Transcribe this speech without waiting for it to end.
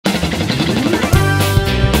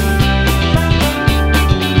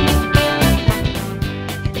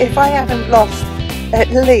If I haven't lost at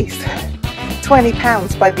least 20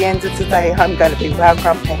 pounds by the end of today, I'm going to be well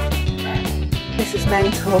grumpy. This is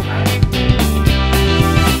mental.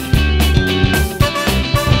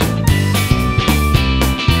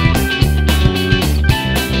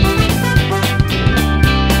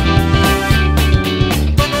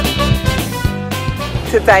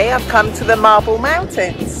 Today I've come to the Marble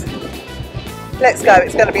Mountains. Let's go,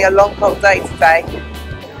 it's going to be a long hot day today.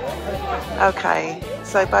 Okay,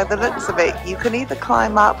 so by the looks of it, you can either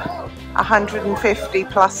climb up 150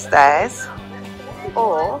 plus stairs,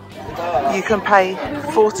 or you can pay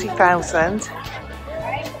 40,000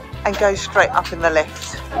 and go straight up in the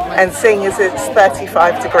lift. And seeing as it's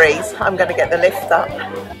 35 degrees, I'm going to get the lift up.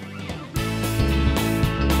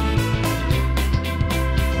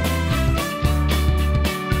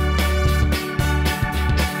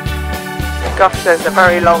 Gosh, there's a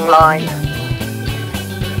very long line.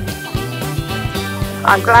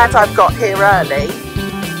 I'm glad I've got here early.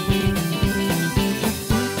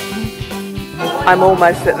 I'm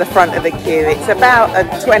almost at the front of the queue. It's about a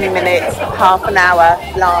 20 minutes, half an hour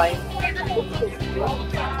line.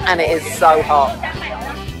 And it is so hot.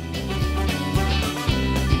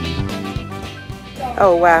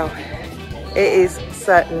 Oh wow, it is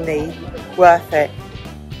certainly worth it.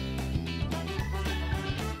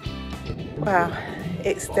 Wow,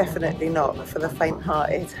 it's definitely not for the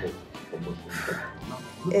faint-hearted.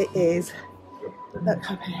 It is.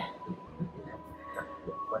 Look up here.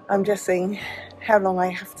 I'm just seeing how long I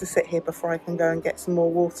have to sit here before I can go and get some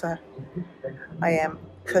more water. I am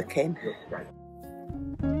cooking.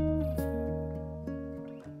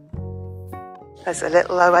 There's a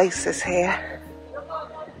little oasis here.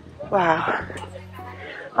 Wow.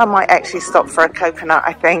 I might actually stop for a coconut,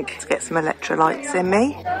 I think, to get some electrolytes in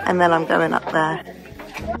me, and then I'm going up there.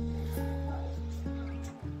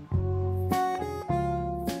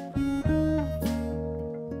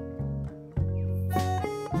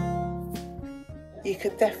 You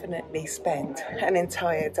could definitely spend an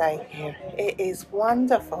entire day here. It is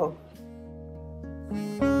wonderful.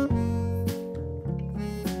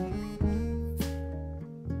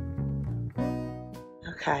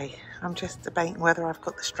 Okay, I'm just debating whether I've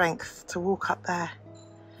got the strength to walk up there.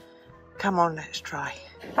 Come on, let's try.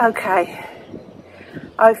 Okay,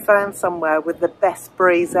 I found somewhere with the best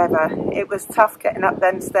breeze ever. It was tough getting up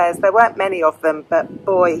them stairs. There weren't many of them, but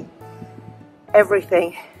boy,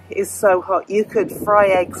 everything is so hot. You could fry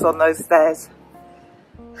eggs on those stairs.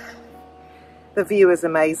 The view is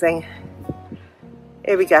amazing.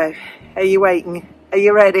 Here we go. Are you waiting? Are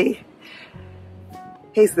you ready?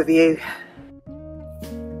 Here's the view.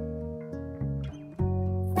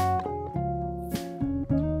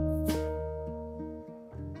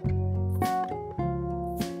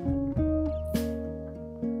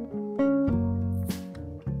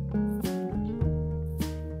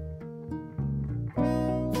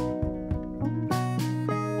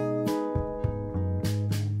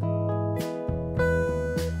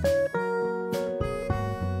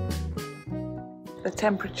 The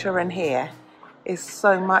temperature in here is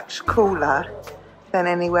so much cooler than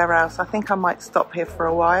anywhere else. I think I might stop here for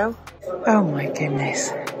a while. Oh my goodness.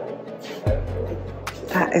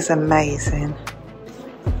 That is amazing.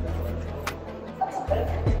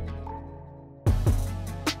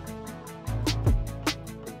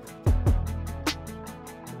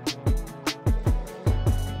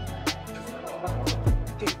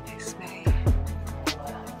 Goodness me.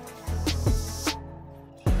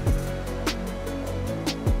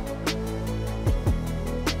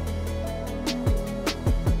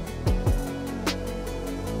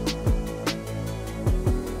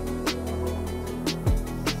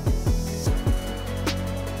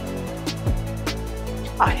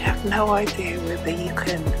 I have no idea whether you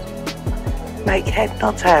can make head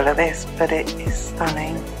nor tail of this, but it is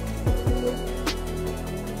stunning.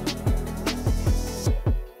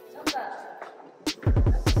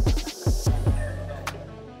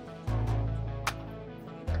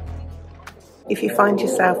 If you find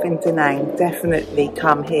yourself in Da Nang, definitely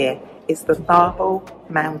come here. It's the Marble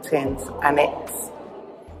Mountains, and it's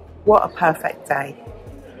what a perfect day.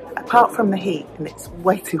 Apart from the heat, and it's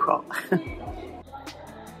way too hot.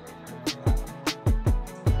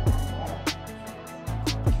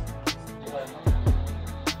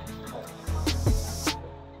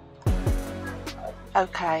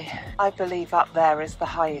 Okay, I believe up there is the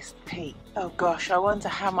highest peak. Oh gosh, I wonder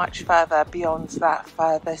how much further beyond that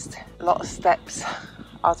furthest lot of steps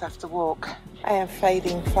I'd have to walk. I am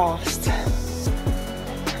fading fast.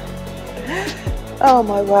 Oh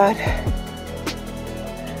my word.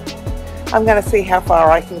 I'm going to see how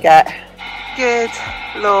far I can get. Good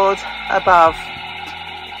Lord above.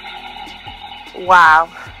 Wow,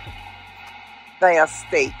 they are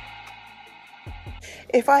steep.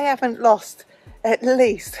 If I haven't lost at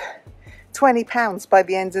least 20 pounds by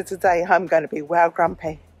the end of the day, I'm going to be well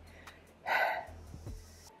grumpy.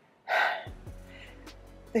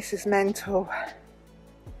 This is mental.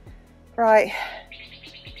 Right,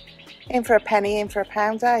 in for a penny, in for a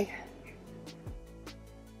pound, eh?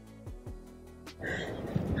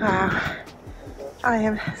 Wow, I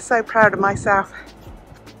am so proud of myself.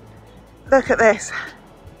 Look at this.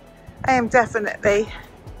 I am definitely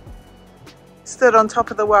stood on top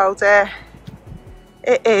of the world here.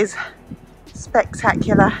 It is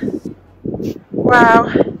spectacular.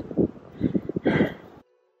 Wow.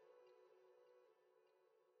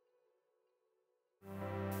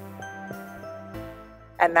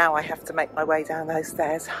 And now I have to make my way down those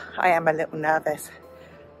stairs. I am a little nervous.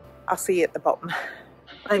 I'll see you at the bottom.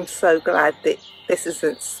 I'm so glad that this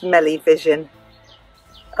isn't smelly vision.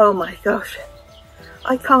 Oh my gosh.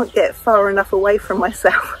 I can't get far enough away from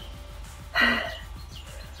myself.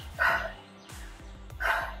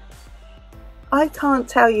 I can't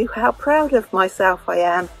tell you how proud of myself I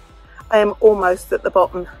am. I am almost at the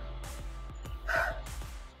bottom.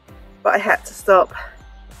 But I had to stop.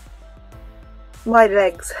 My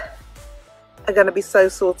legs are going to be so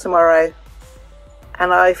sore tomorrow.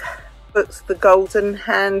 And I've booked the Golden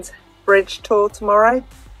Hand Bridge tour tomorrow.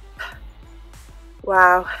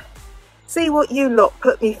 Wow. See what you lot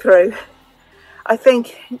put me through. I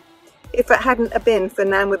think if it hadn't have been for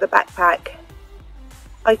nanwithabackpack,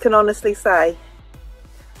 I can honestly say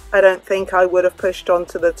I don't think I would have pushed on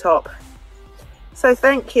to the top. So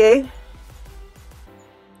thank you.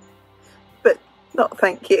 But not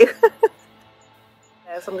thank you.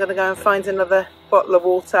 Yes, I'm going to go and find another bottle of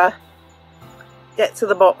water, get to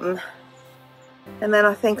the bottom, and then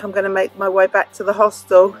I think I'm going to make my way back to the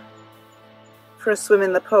hostel for a swim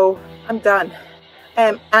in the pool. I'm done. I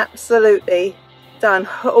am absolutely done.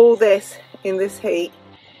 All this in this heat.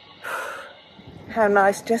 How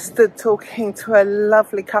nice. Just stood talking to a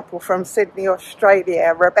lovely couple from Sydney,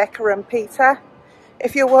 Australia, Rebecca and Peter.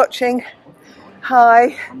 If you're watching,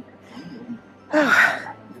 hi.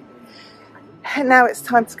 And now it's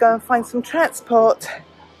time to go and find some transport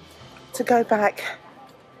to go back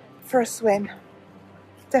for a swim.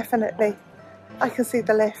 Definitely. I can see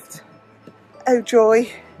the lift. Oh joy.